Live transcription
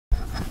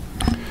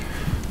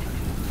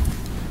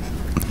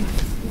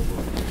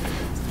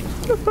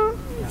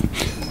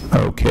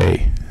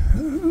Okay.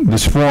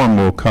 This forum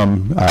will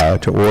come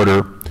to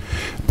order.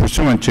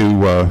 Pursuant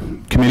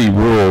to committee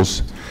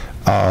rules,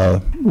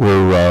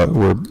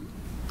 we're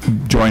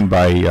joined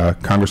by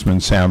Congressman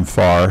Sam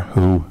Farr,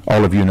 who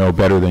all of you know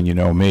better than you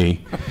know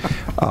me.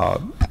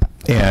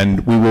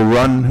 And we will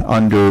run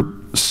under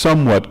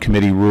somewhat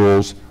committee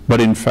rules, but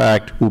in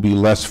fact will be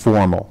less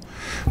formal.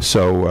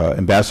 So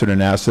Ambassador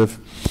Nassif,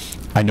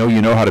 I know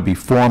you know how to be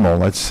formal.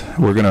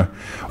 We're gonna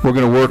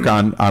work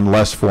on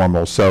less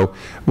formal. So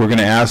we're going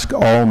to ask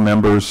all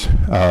members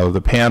of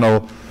the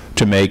panel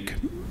to make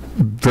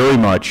very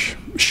much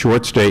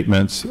short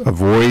statements.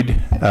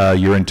 Avoid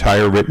your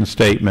entire written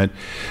statement,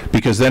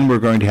 because then we're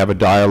going to have a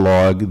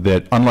dialogue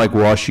that, unlike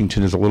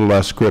Washington, is a little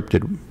less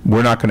scripted.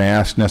 We're not going to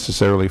ask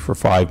necessarily for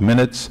 5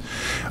 minutes.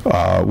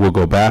 We'll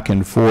go back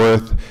and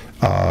forth.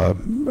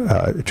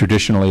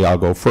 Traditionally, I'll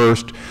go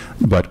first,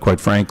 but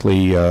quite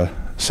frankly,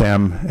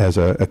 Sam has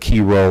a key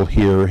role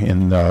here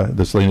in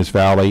the Salinas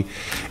Valley.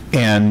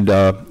 And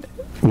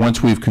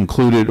once we've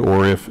concluded,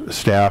 or if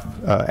staff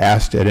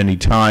asked at any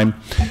time,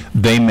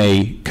 they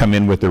may come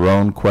in with their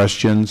own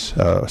questions.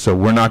 So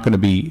we're not going to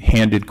be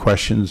handed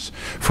questions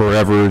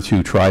forever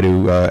to try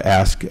to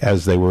ask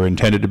as they were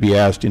intended to be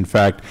asked. In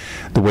fact,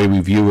 the way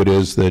we view it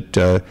is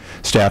that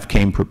staff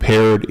came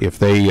prepared. If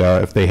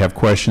they have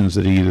questions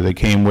that either they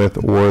came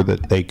with or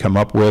that they come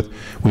up with,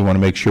 we want to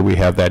make sure we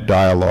have that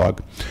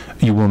dialogue.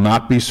 You will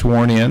not be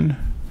sworn in.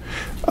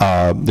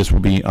 This will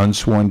be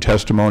unsworn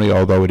testimony,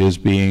 although it is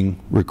being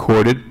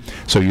recorded.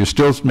 So you're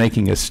still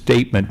making a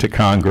statement to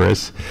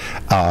Congress,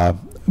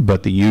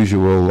 but the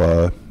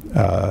usual,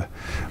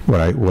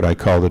 what I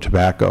call the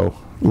tobacco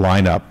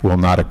lineup, will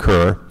not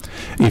occur.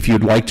 If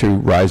you'd like to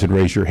rise and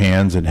raise your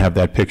hands and have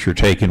that picture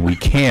taken, we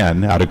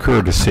can, out of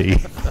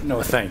courtesy.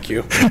 No, thank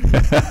you.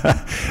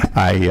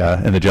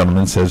 And the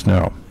gentleman says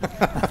no.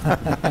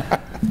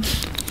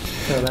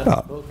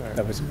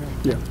 That was,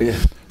 yeah.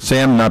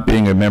 Sam, not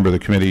being a member of the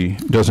committee,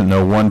 doesn't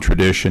know one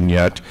tradition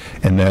yet,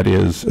 and that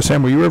is,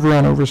 Sam, were you ever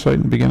on oversight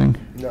in the beginning?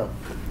 No.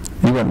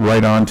 You went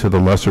right on to the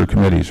lesser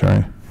committees,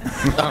 right?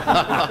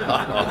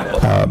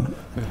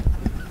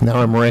 Now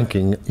I'm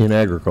ranking in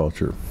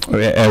agriculture.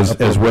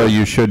 As well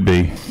you should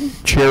be.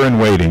 Chair in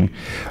waiting.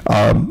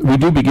 We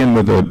do begin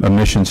with a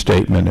mission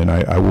statement, and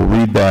I will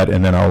read that,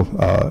 and then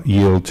I'll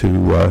yield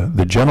to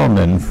the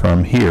gentleman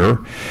from here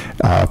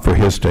for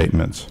his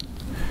statements.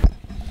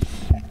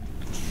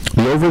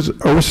 The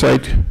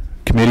Oversight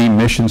Committee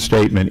mission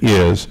statement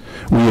is,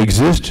 we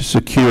exist to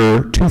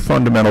secure two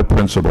fundamental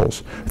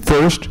principles.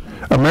 First,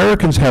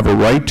 Americans have a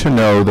right to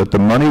know that the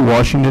money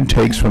Washington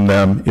takes from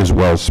them is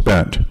well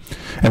spent.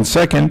 And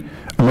second,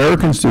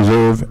 Americans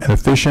deserve an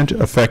efficient,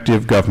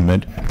 effective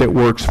government that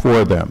works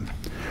for them.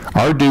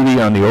 Our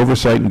duty on the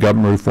Oversight and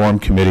Government Reform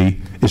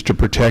Committee is to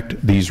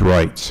protect these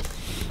rights.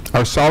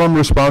 Our solemn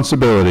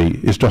responsibility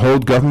is to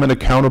hold government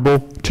accountable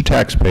to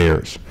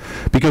taxpayers,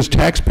 because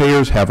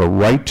taxpayers have a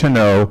right to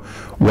know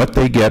what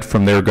they get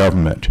from their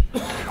government.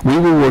 We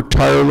will work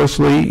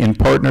tirelessly in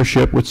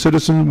partnership with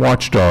citizen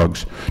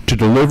watchdogs to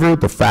deliver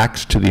the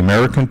facts to the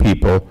American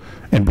people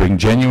and bring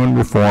genuine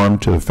reform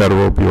to the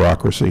federal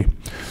bureaucracy.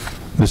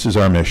 This is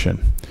our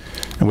mission.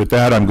 And with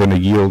that, I'm going to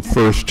yield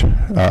first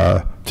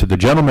to the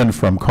gentleman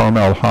from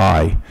Carmel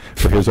High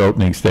for his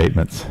opening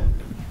statements.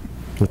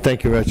 Well,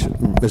 thank you much,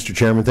 Mr.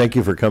 Chairman. Thank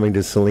you for coming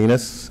to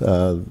Salinas,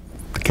 the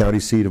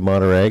county seat of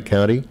Monterey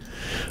County.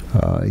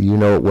 You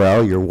know it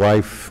well. Your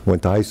wife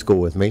went to high school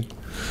with me,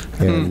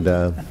 and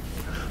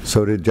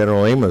so did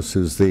General Amos,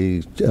 who's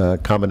the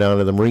Commandant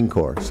of the Marine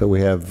Corps. So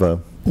we have... well,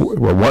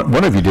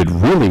 one of you did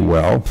really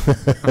well,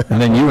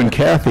 and then you and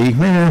Kathy,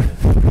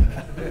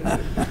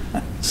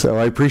 So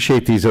I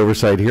appreciate these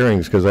oversight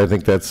hearings, because I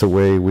think that's the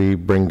way we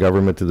bring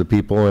government to the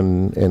people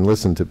and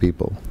listen to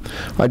people.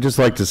 I'd just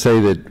like to say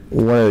that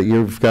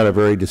you've got a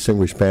very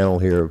distinguished panel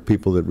here of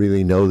people that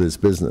really know this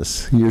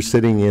business. You're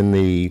sitting in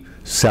the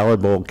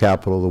salad bowl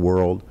capital of the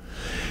world,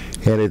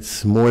 and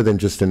it's more than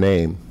just a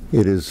name.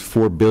 It is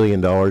 $4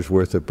 billion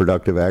worth of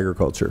productive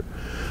agriculture.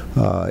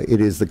 It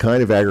is the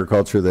kind of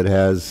agriculture that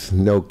has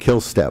no kill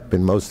step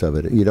in most of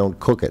it. You don't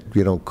cook it.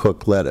 You don't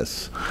cook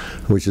lettuce,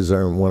 which is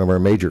one of our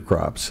major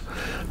crops.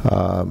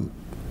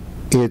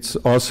 It's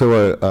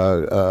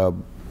also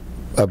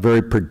a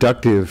very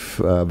productive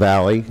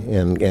valley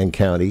and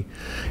county.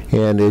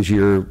 And as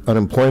your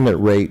unemployment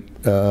rate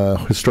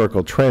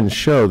historical trends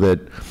show, that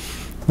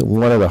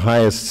one of the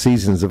highest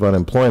seasons of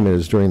unemployment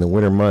is during the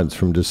winter months,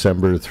 from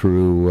December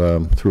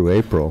through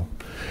April,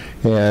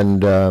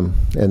 and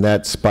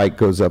that spike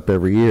goes up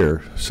every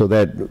year. So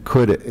that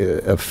could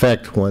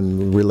affect,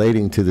 when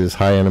relating to this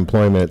high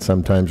unemployment,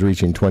 sometimes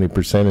reaching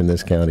 20% in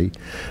this county.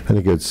 I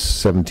think it's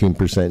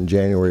 17% in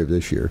January of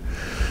this year.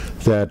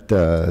 That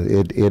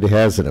it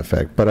has an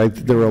effect. But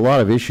there are a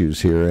lot of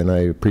issues here, and I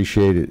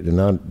appreciate it, and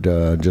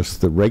not just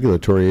the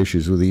regulatory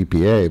issues with the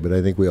EPA, but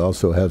I think we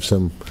also have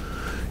some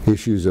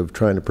issues of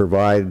trying to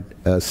provide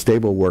a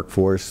stable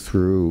workforce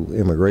through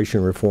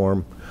immigration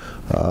reform,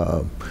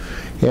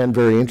 And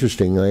very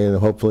interestingly, and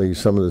hopefully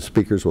some of the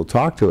speakers will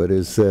talk to it,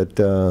 is that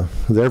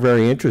they're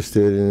very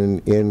interested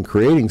in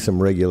creating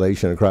some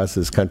regulation across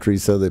this country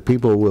so that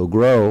people will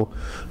grow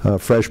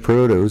fresh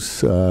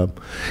produce in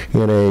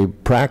a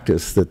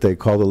practice that they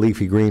call the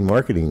leafy green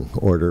marketing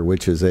order,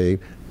 which is a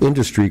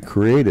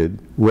industry-created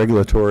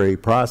regulatory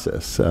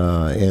process,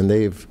 and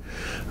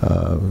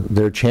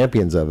they're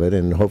champions of it,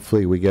 and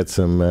hopefully we get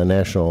some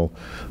national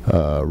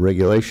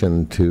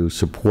regulation to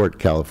support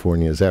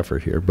California's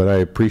effort here. But I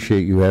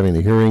appreciate you having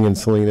the hearing in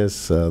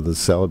Salinas, the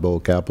salad bowl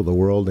capital of the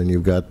world, and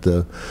you've got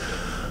the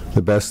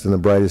best and the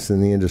brightest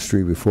in the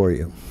industry before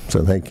you.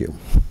 So thank you.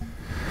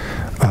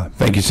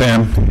 Thank you,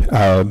 Sam.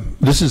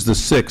 This is the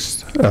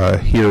 6th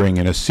hearing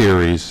in a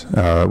series,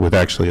 with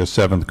actually a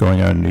 7th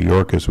going on in New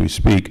York as we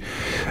speak.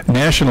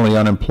 Nationally,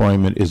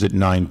 unemployment is at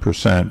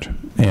 9%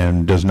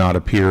 and does not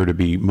appear to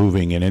be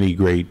moving in any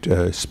great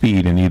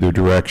speed in either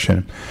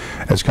direction.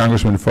 As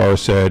Congressman Farr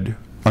said,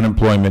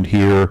 unemployment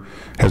here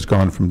has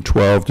gone from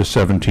 12 to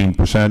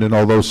 17%, and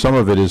although some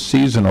of it is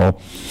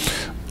seasonal,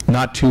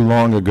 not too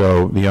long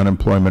ago, the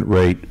unemployment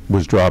rate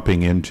was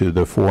dropping into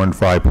the 4 and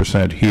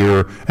 5%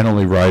 here and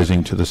only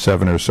rising to the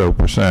 7 or so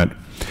 %.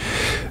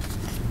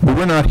 But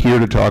we're not here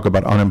to talk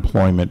about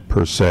unemployment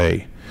per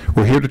se.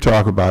 We're here to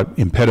talk about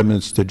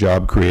impediments to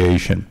job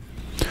creation.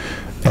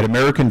 At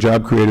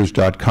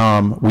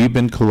AmericanJobCreators.com, we've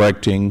been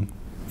collecting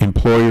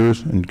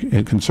employers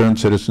and concerned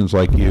citizens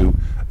like you,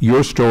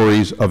 your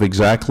stories of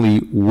exactly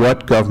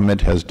what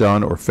government has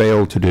done or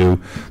failed to do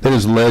that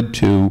has led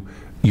to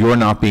you're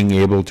not being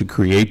able to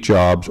create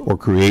jobs or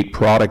create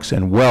products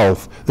and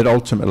wealth that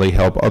ultimately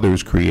help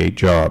others create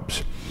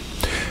jobs.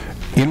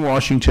 In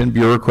Washington,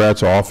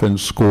 bureaucrats often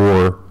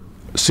score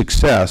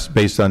success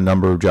based on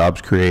number of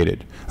jobs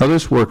created. Now,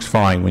 this works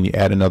fine when you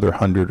add another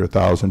 100 or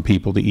 1,000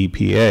 people to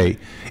EPA.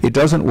 It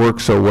doesn't work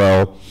so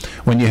well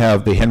when you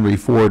have the Henry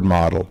Ford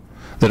model,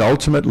 that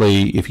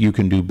ultimately, if you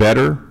can do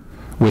better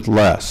with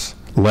less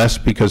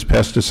because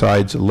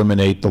pesticides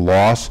eliminate the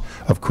loss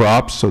of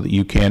crops so that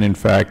you can, in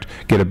fact,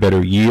 get a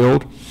better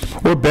yield,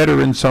 or better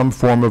in some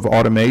form of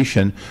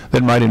automation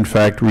that might, in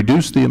fact,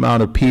 reduce the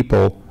amount of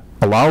people,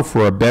 allow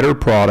for a better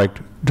product,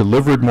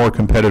 delivered more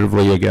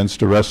competitively against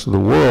the rest of the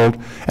world,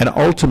 and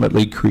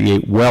ultimately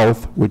create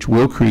wealth, which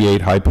will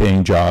create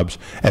high-paying jobs,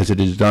 as it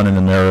is done in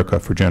America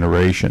for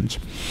generations.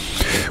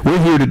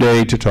 We're here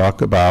today to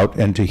talk about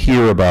and to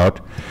hear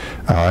about,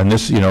 and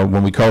this,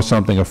 when we call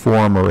something a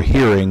forum or a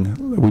hearing,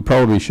 we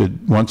probably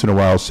should once in a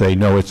while say,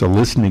 no, it's a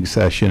listening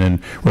session, and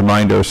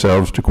remind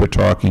ourselves to quit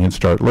talking and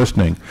start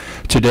listening.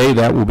 Today,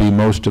 that will be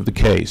most of the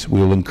case.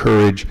 We'll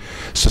encourage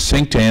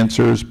succinct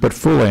answers, but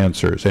full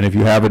answers. And if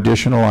you have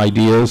additional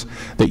ideas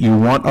that you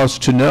want us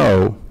to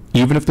know,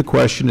 even if the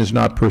question is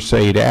not per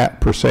se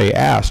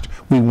asked,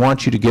 we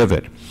want you to give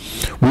it.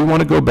 We want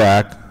to go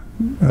back,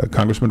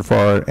 Congressman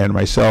Farr and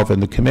myself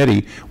and the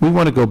committee, we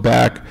want to go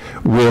back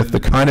with the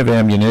kind of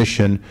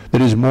ammunition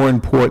that is more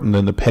important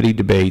than the petty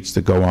debates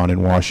that go on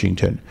in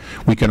Washington.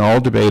 We can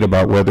all debate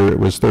about whether it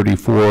was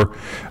 38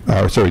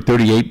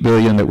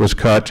 billion that was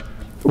cut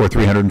or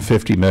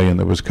 350 million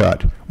that was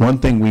cut. One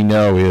thing we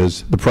know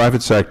is the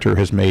private sector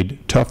has made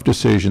tough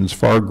decisions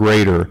far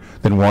greater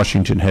than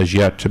Washington has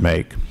yet to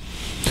make.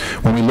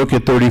 When we look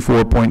at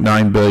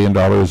 $34.9 billion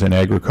in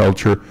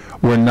agriculture,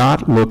 we're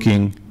not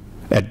looking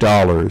at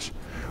dollars.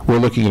 We're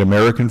looking at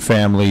American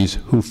families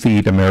who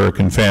feed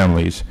American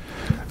families.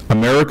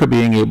 America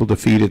being able to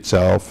feed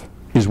itself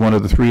is one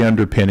of the 3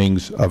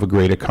 underpinnings of a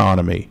great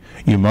economy.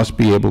 You must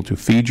be able to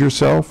feed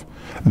yourself,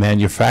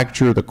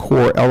 manufacture the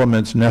core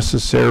elements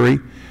necessary,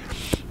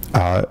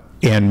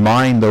 and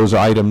mine those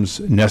items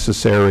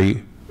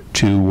necessary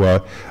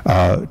to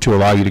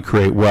allow you to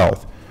create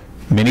wealth.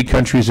 Many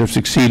countries have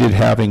succeeded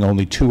having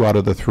only 2 out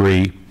of the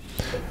 3.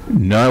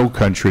 No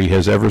country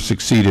has ever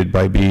succeeded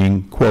by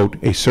being, quote,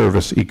 a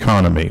service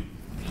economy.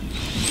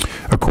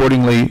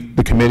 Accordingly,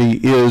 the committee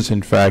is,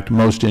 in fact,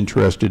 most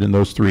interested in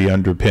those 3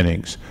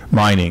 underpinnings: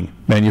 mining,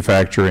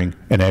 manufacturing,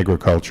 and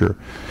agriculture.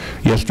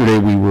 Yesterday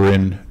we were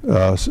in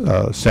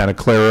Santa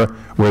Clara,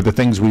 where the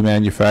things we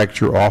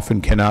manufacture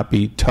often cannot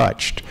be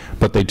touched,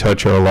 but they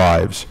touch our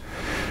lives.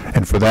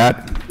 And for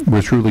that,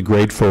 we're truly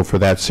grateful for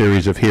that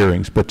series of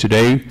hearings. But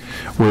today,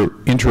 we're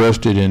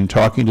interested in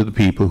talking to the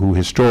people who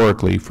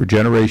historically, for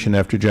generation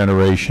after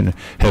generation,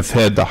 have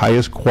fed the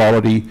highest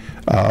quality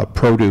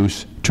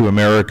produce to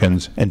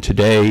Americans, and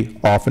today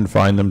often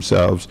find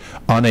themselves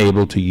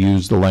unable to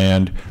use the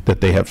land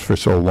that they have for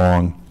so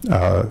long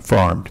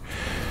farmed.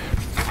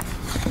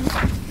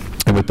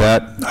 And with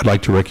that, I'd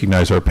like to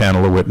recognize our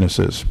panel of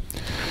witnesses.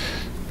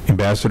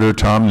 Ambassador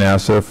Tom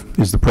Nassif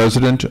is the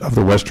president of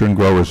the Western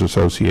Growers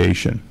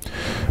Association.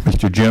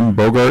 Mr. Jim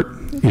Bogart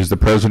is the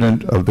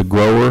president of the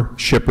Grower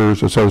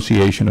Shippers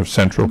Association of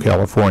Central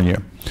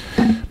California.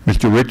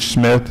 Mr. Rich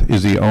Smith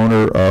is the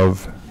owner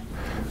of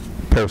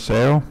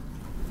Paraiso.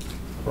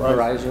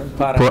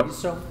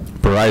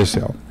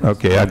 Paraiso.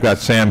 Okay, I've got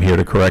Sam here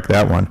to correct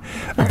that one.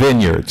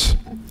 Vineyards,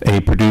 a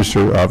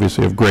producer,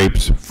 obviously, of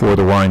grapes for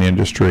the wine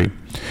industry.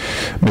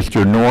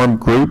 Mr. Norm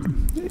Groot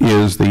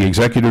is the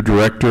executive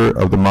director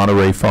of the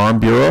Monterey Farm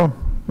Bureau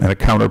and a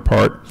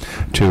counterpart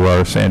to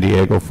our San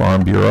Diego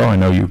Farm Bureau. I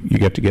know you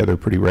get together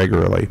pretty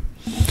regularly.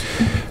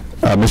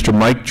 Mr.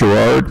 Mike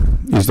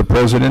Jarrard is the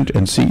president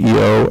and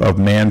CEO of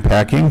Mann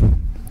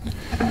Packing.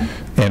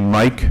 And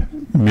Mike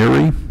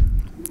Murai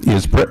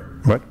is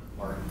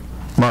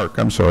Mark,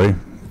 I'm sorry.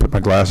 Put my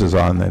glasses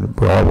on, then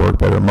we'll all work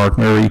better. Mark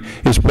Murai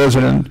is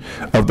president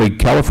of the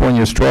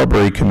California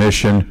Strawberry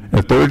Commission,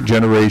 a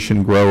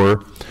third-generation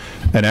grower,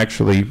 and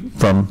actually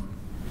from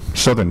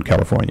Southern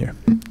California.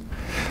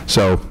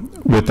 So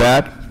with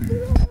that,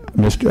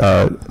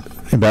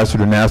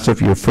 Ambassador Nassif,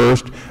 you're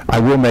first. I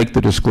will make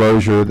the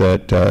disclosure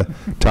that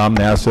Tom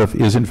Nassif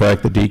is in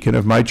fact the deacon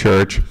of my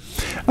church,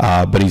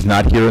 but he's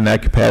not here in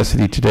that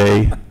capacity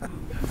today.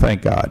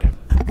 Thank God.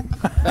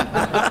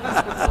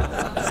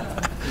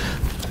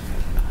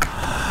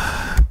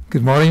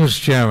 Good morning, Mr.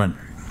 Chairman.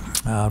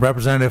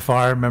 Representative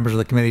Farr, members of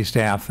the committee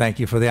staff, thank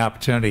you for the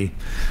opportunity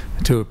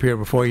to appear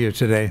before you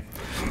today.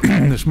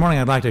 This morning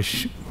I'd like to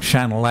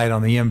shine a light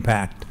on the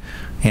impact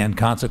and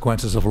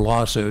consequences of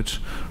lawsuits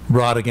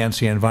brought against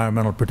the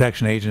Environmental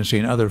Protection Agency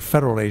and other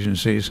federal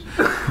agencies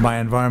by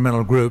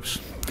environmental groups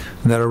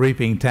that are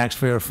reaping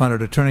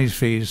taxpayer-funded attorney's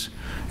fees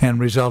and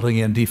resulting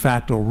in de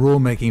facto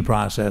rulemaking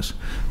process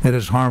that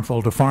is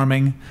harmful to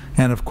farming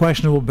and of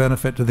questionable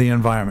benefit to the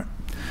environment.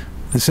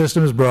 The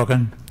system is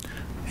broken,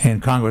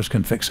 and Congress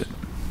can fix it.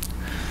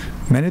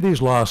 Many of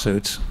these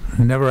lawsuits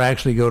never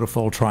actually go to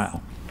full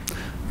trial.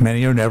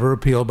 Many are never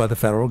appealed by the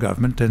federal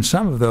government, and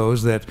some of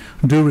those that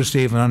do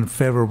receive an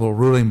unfavorable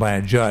ruling by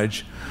a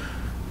judge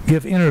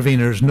give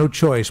interveners no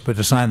choice but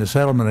to sign the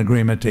settlement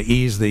agreement to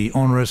ease the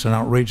onerous and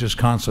outrageous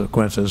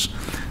consequences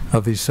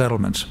of these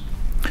settlements.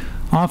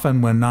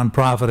 Often when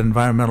nonprofit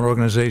environmental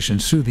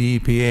organizations sue the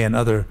EPA and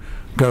other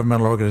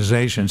governmental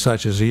organizations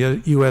such as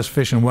the U.S.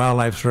 Fish and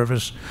Wildlife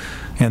Service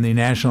and the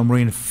National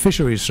Marine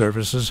Fisheries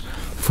Services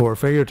for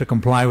failure to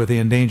comply with the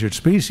Endangered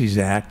Species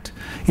Act,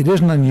 it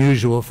isn't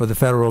unusual for the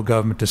federal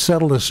government to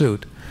settle the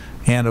suit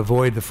and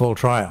avoid the full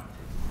trial.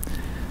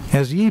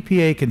 As the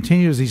EPA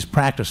continues these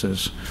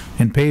practices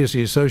and pays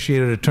the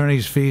associated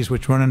attorney's fees,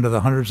 which run into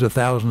the hundreds of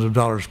thousands of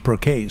dollars per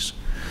case,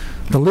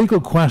 the legal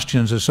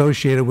questions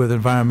associated with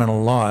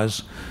environmental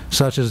laws,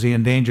 such as the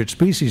Endangered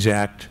Species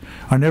Act,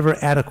 are never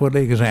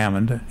adequately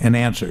examined and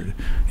answered.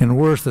 And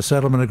worse, the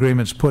settlement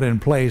agreements put in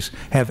place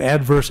have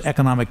adverse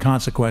economic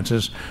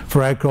consequences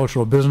for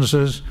agricultural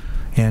businesses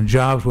and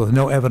jobs with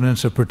no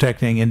evidence of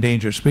protecting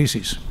endangered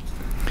species.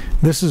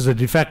 This is a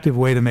defective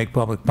way to make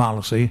public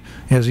policy,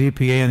 as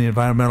EPA and the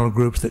environmental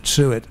groups that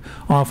sue it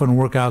often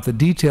work out the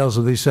details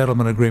of these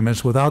settlement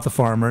agreements without the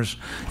farmers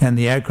and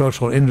the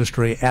agricultural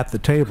industry at the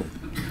table.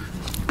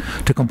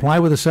 To comply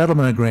with the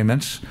settlement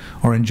agreements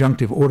or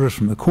injunctive orders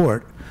from the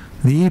court,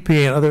 the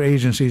EPA and other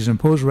agencies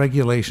impose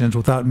regulations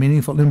without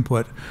meaningful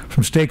input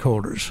from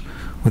stakeholders,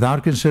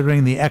 without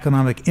considering the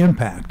economic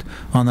impact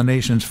on the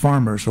nation's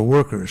farmers or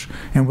workers,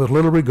 and with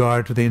little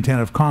regard to the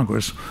intent of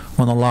Congress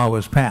when the law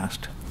was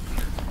passed.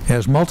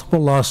 As multiple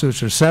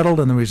lawsuits are settled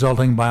and the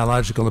resulting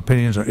biological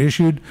opinions are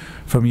issued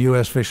from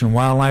U.S. Fish and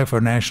Wildlife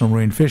or National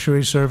Marine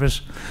Fisheries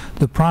Service,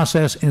 the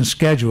process and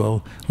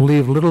schedule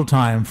leave little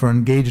time for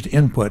engaged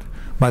input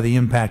by the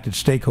impacted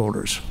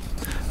stakeholders.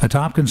 A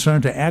top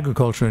concern to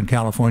agriculture in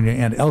California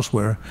and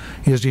elsewhere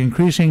is the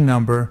increasing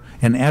number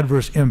and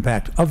adverse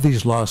impact of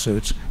these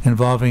lawsuits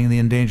involving the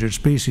Endangered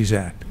Species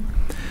Act.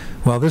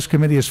 While this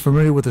committee is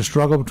familiar with the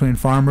struggle between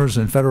farmers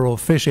and federal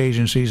fish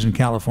agencies in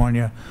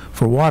California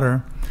for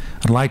water,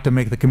 I'd like to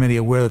make the committee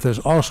aware that there's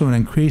also an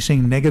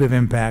increasing negative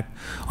impact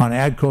on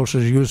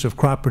agriculture's use of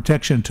crop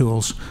protection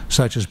tools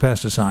such as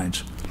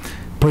pesticides.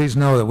 Please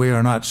know that we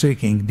are not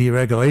seeking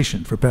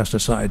deregulation for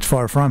pesticides,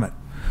 far from it.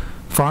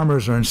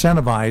 Farmers are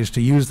incentivized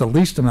to use the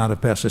least amount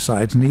of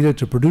pesticides needed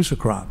to produce a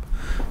crop.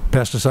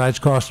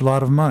 Pesticides cost a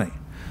lot of money.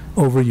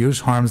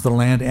 Overuse harms the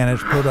land and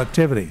its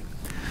productivity.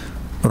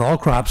 But all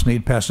crops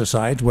need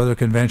pesticides, whether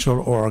conventional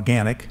or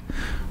organic,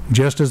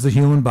 just as the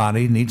human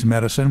body needs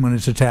medicine when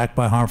it's attacked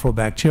by harmful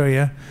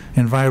bacteria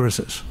and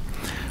viruses.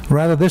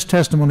 Rather, this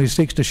testimony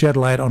seeks to shed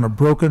light on a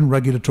broken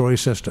regulatory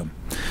system,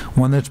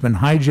 one that's been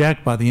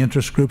hijacked by the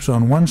interest groups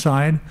on one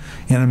side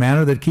in a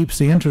manner that keeps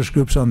the interest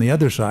groups on the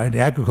other side,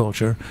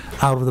 agriculture,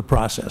 out of the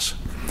process.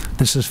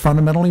 This is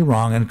fundamentally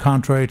wrong and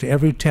contrary to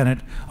every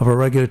tenet of a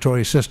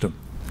regulatory system.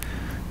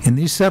 In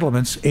these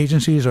settlements,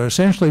 agencies are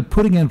essentially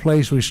putting in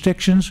place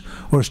restrictions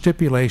or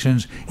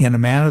stipulations in a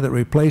manner that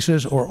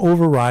replaces or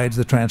overrides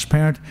the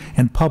transparent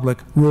and public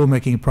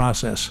rulemaking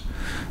process.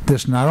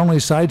 This not only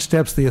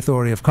sidesteps the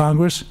authority of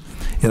Congress,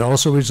 it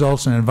also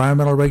results in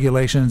environmental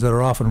regulations that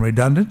are often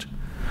redundant,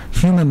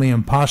 humanly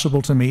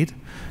impossible to meet,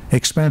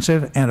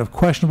 expensive, and of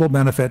questionable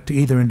benefit to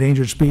either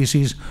endangered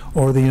species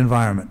or the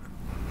environment.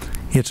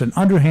 It's an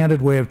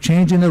underhanded way of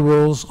changing the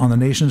rules on the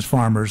nation's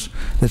farmers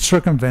that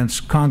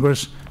circumvents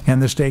Congress and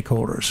the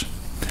stakeholders.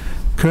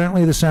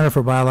 Currently, the Center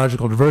for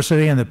Biological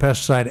Diversity and the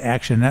Pesticide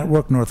Action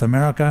Network North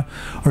America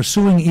are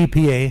suing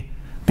EPA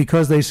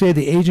because they say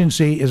the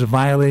agency is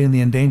violating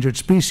the Endangered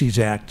Species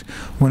Act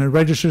when it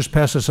registers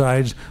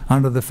pesticides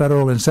under the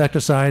Federal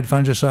Insecticide,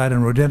 Fungicide,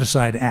 and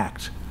Rodenticide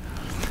Act.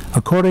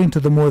 According to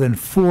the more than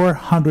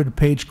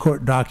 400-page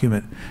court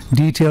document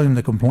detailing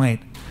the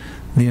complaint,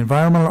 the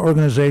environmental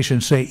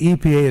organizations say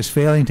EPA is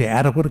failing to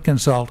adequately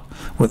consult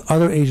with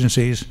other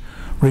agencies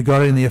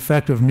regarding the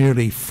effect of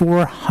nearly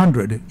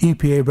 400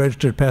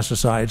 EPA-registered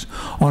pesticides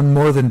on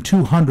more than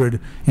 200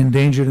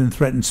 endangered and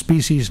threatened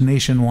species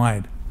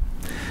nationwide.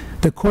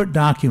 The court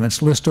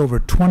documents list over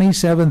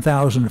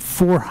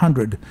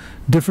 27,400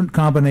 different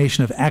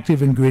combinations of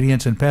active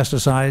ingredients in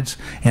pesticides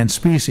and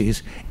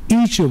species,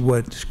 each of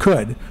which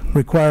could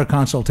require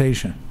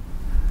consultation.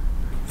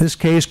 This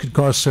case could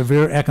cause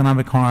severe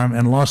economic harm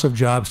and loss of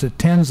jobs to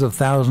tens of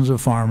thousands of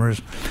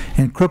farmers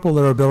and cripple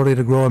their ability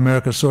to grow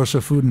America's source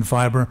of food and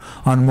fiber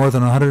on more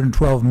than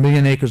 112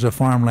 million acres of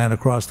farmland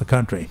across the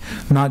country,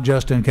 not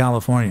just in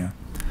California.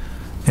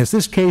 As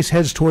this case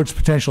heads towards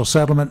potential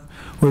settlement,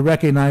 we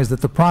recognize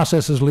that the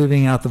process is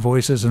leaving out the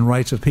voices and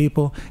rights of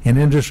people and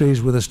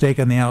industries with a stake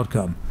in the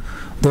outcome,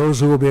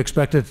 those who will be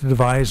expected to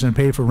devise and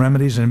pay for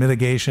remedies and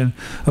mitigation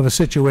of a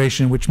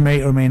situation which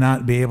may or may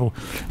not be able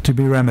to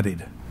be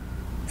remedied.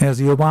 As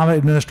the Obama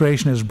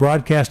administration has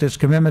broadcast its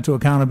commitment to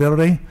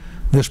accountability,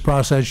 this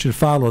process should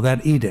follow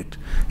that edict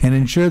and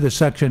ensure that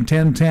Section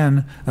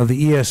 1010 of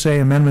the ESA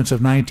Amendments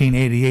of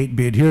 1988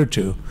 be adhered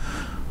to,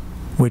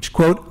 which,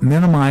 quote,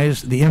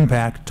 minimize the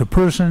impact to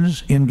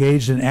persons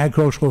engaged in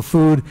agricultural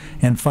food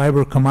and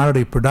fiber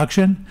commodity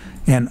production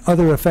and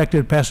other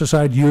affected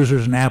pesticide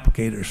users and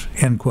applicators,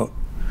 end quote.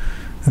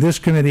 This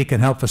committee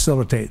can help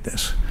facilitate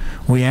this.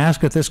 We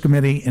ask that this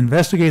committee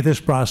investigate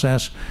this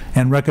process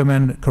and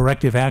recommend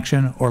corrective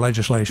action or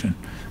legislation.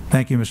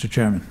 Thank you, Mr.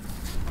 Chairman.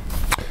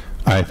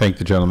 I thank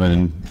the gentleman,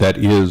 and that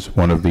is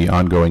one of the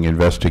ongoing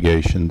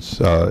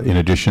investigations, in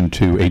addition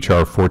to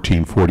H.R.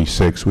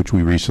 1446, which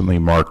we recently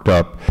marked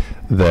up,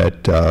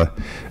 that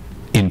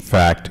in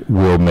fact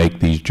will make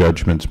these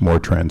judgments more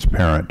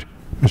transparent.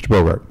 Mr.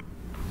 Bogart.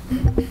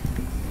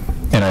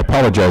 And I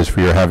apologize for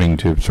your having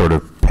to sort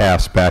of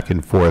pass back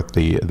and forth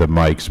the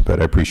mics,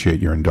 but I appreciate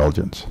your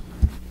indulgence.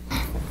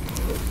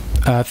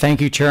 Thank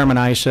you, Chairman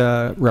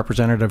Issa,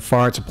 Representative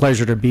Farr. It's a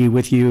pleasure to be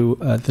with you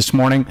this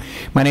morning.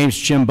 My name is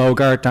Jim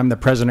Bogart. I'm the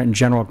President and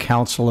General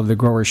Counsel of the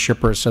Growers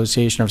Shipper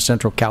Association of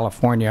Central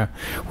California.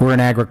 We're an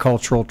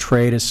agricultural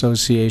trade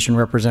association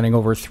representing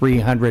over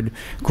 300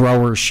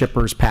 growers,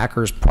 shippers,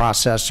 packers,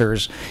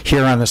 processors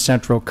here on the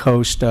central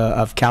coast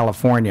of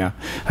California,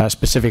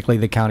 specifically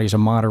the counties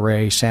of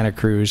Monterey, Santa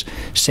Cruz,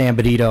 San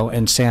Benito,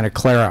 and Santa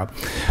Clara.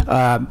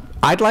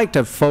 I'd like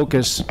to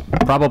focus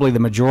probably the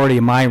majority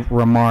of my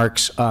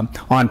remarks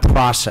on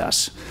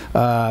process.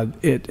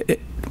 The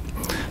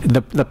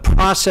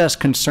process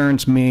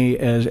concerns me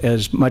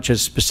as much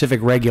as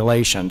specific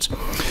regulations.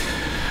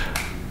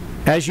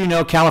 As you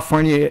know,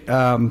 California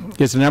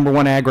is the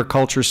 #1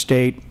 agriculture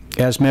state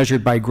as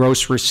measured by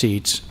gross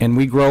receipts, and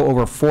we grow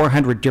over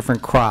 400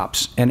 different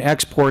crops, and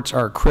exports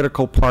are a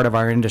critical part of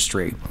our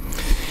industry.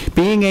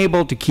 Being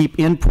able to keep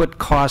input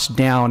costs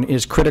down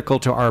is critical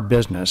to our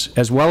business,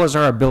 as well as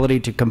our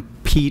ability to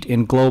compete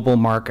in global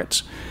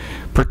markets,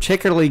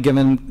 particularly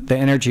given the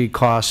energy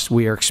costs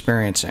we are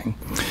experiencing.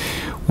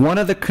 One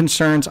of the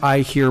concerns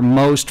I hear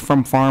most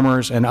from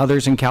farmers and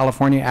others in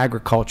California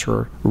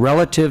agriculture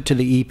relative to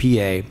the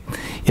EPA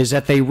is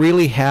that they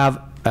really have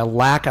a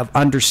lack of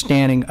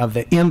understanding of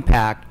the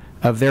impact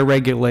of their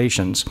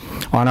regulations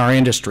on our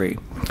industry.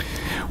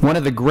 One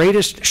of the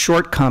greatest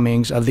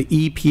shortcomings of the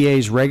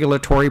EPA's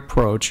regulatory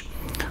approach,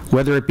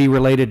 whether it be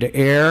related to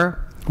air,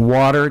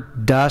 water,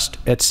 dust,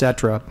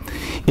 etc.,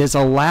 is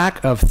a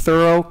lack of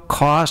thorough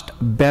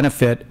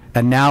cost-benefit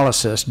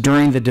analysis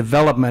during the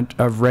development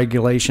of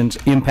regulations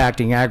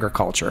impacting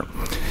agriculture.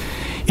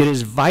 It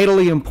is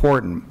vitally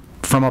important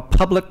from a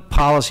public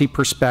policy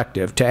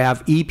perspective to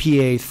have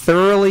EPA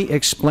thoroughly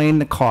explain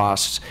the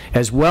costs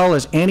as well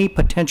as any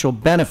potential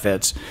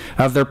benefits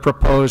of their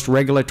proposed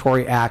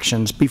regulatory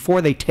actions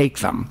before they take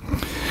them.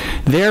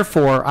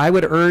 Therefore, I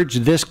would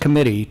urge this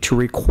committee to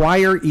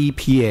require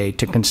EPA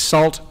to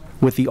consult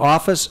with the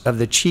Office of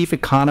the Chief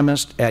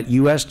Economist at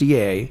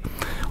USDA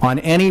on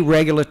any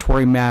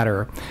regulatory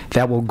matter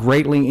that will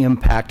greatly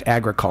impact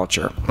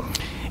agriculture,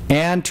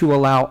 and to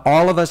allow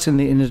all of us in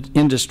the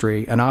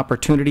industry an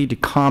opportunity to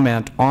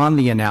comment on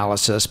the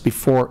analysis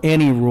before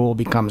any rule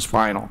becomes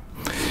final.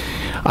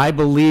 I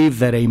believe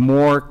that a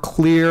more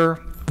clear,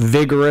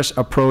 vigorous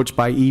approach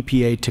by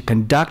EPA to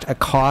conduct a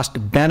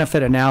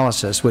cost-benefit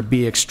analysis would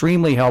be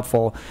extremely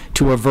helpful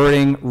to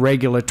averting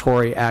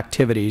regulatory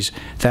activities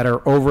that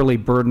are overly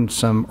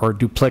burdensome or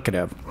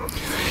duplicative.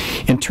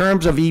 In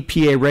terms of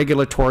EPA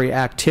regulatory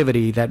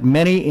activity that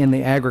many in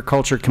the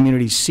agriculture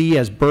community see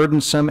as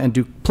burdensome and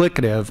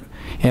duplicative,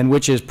 and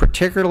which is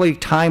particularly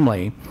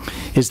timely,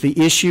 is the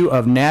issue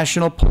of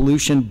National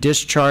Pollution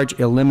Discharge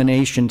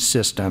Elimination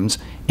Systems,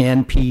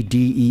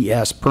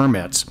 NPDES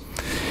permits.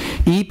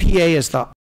 EPA is the